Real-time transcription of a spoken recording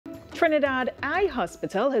Trinidad Eye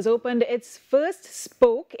Hospital has opened its first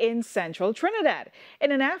spoke in Central Trinidad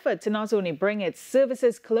in an effort to not only bring its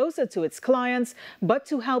services closer to its clients, but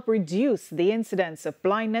to help reduce the incidence of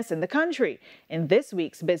blindness in the country. In this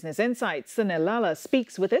week's Business Insights, Sunil Lalla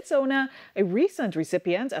speaks with its owner, a recent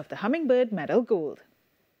recipient of the Hummingbird Medal Gold.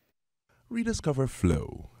 Rediscover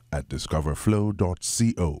Flow at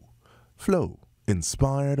discoverflow.co. Flow,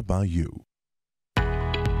 inspired by you.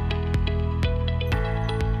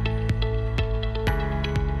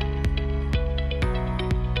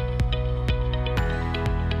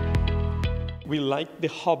 We like the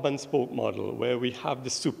hub and spoke model where we have the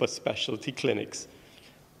super specialty clinics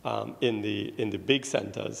in the big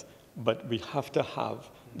centers, but we have to have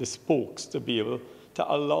the spokes to be able to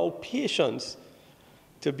allow patients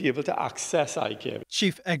to be able to access eye care.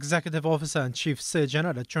 Chief Executive Officer and Chief Surgeon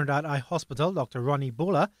at the Trinidad Eye Hospital, Dr. Ronnie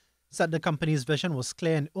Bhola, said the company's vision was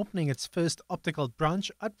clear in opening its first optical branch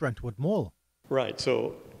at Brentwood Mall. Right,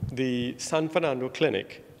 so the San Fernando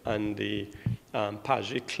Clinic and the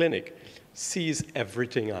Paget Clinic sees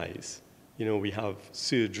everything eyes. You know, we have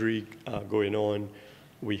surgery going on,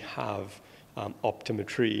 we have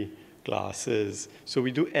optometry, glasses, so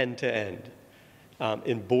we do end-to-end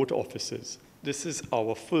in both offices. This is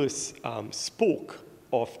our first spoke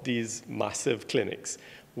of these massive clinics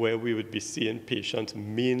where we would be seeing patients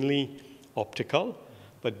mainly optical,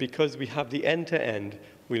 but because we have the end-to-end,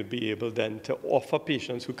 we'll be able then to offer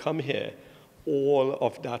patients who come here all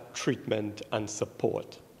of that treatment and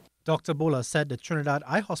support. Dr. Bhola said the Trinidad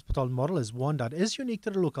Eye Hospital model is one that is unique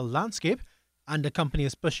to the local landscape, and the company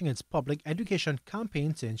is pushing its public education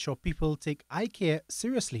campaign to ensure people take eye care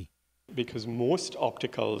seriously. Because most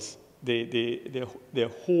opticals, their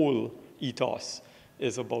whole ethos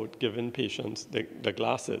is about giving patients the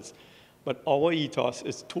glasses. But our ethos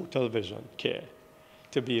is total vision care,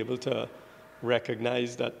 to be able to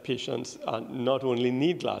recognize that patients not only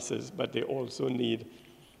need glasses, but they also need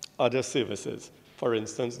other services. For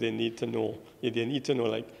instance, they need to know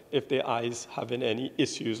like if their eyes having any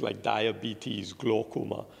issues like diabetes,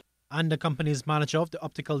 glaucoma. And the company's manager of the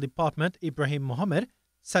optical department, Ibrahim Mohammed,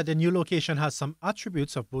 said the new location has some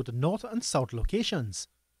attributes of both the north and south locations.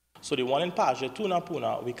 So the one in Paget, Puna,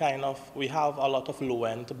 we have a lot of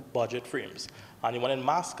low-end budget frames. And the one in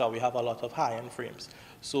Masca, we have a lot of high-end frames.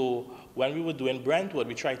 So when we were doing Brentwood,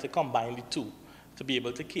 we tried to combine the two to be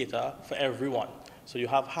able to cater for everyone. So you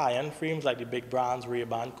have high-end frames like the big brands,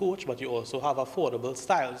 Ray-Ban, Coach, but you also have affordable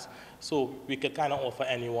styles. So we could kind of offer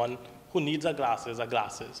anyone who needs a glasses.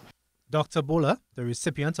 Dr. Bhola, the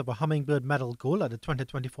recipient of a Hummingbird Medal Gold at the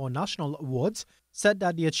 2024 National Awards, said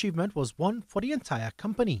that the achievement was one for the entire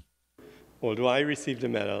company. Although I received the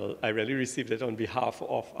medal, I really received it on behalf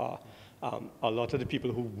of a lot of the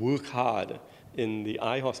people who work hard in the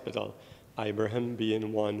eye hospital, Ibrahim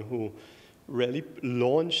being one who really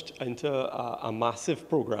launched into a massive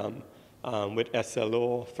program with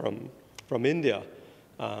SLO from India,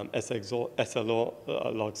 SLO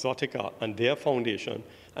Luxottica and their foundation,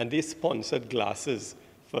 and they sponsored glasses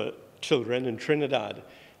for children in Trinidad.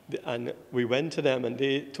 And we went to them and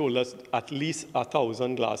they told us at least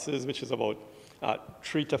 1,000 glasses, which is about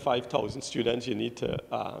 3,000 to 5,000 students you need to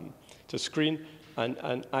screen.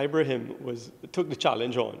 And Ibrahim took the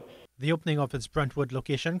challenge on. The opening of its Brentwood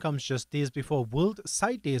location comes just days before World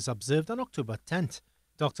Sight Day is observed on October 10th.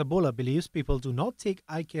 Dr. Bhola believes people do not take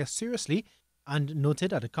eye care seriously and noted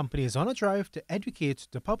that the company is on a drive to educate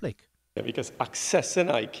the public. Yeah, because accessing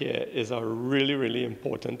eye care is a really, really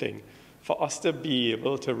important thing for us to be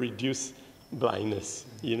able to reduce blindness,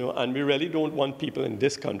 and we really don't want people in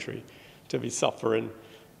this country to be suffering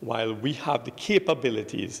while we have the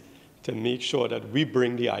capabilities to make sure that we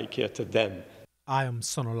bring the eye care to them. I am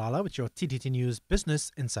Sunil Lalla with your TTT News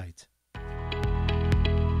Business Insight.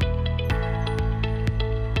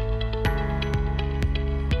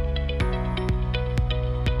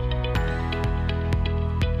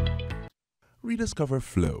 Rediscover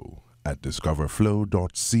Flow at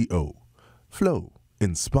discoverflow.co. Flow,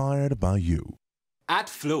 inspired by you. At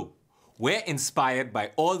Flow, we're inspired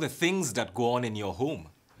by all the things that go on in your home.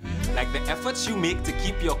 Like the efforts you make to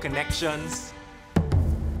keep your connections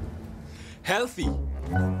healthy.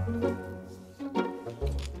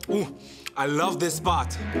 Ooh, I love this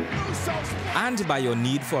part. And by your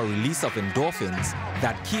need for a release of endorphins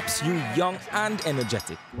that keeps you young and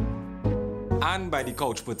energetic. And by the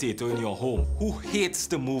couch potato in your home who hates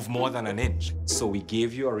to move more than an inch. So we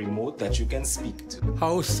gave you a remote that you can speak to.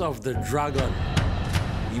 House of the Dragon.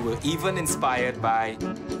 We were even inspired by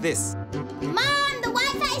this. Mom, the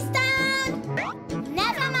Wi-Fi's down!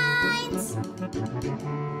 Never mind!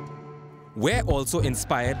 We're also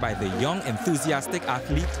inspired by the young, enthusiastic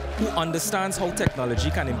athlete who understands how technology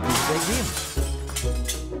can improve their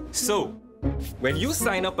game. So, when you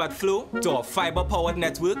sign up at Flow to a fiber-powered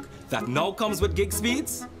network that now comes with gig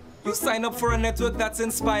speeds, you sign up for a network that's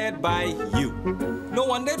inspired by you. No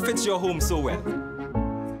wonder it fits your home so well.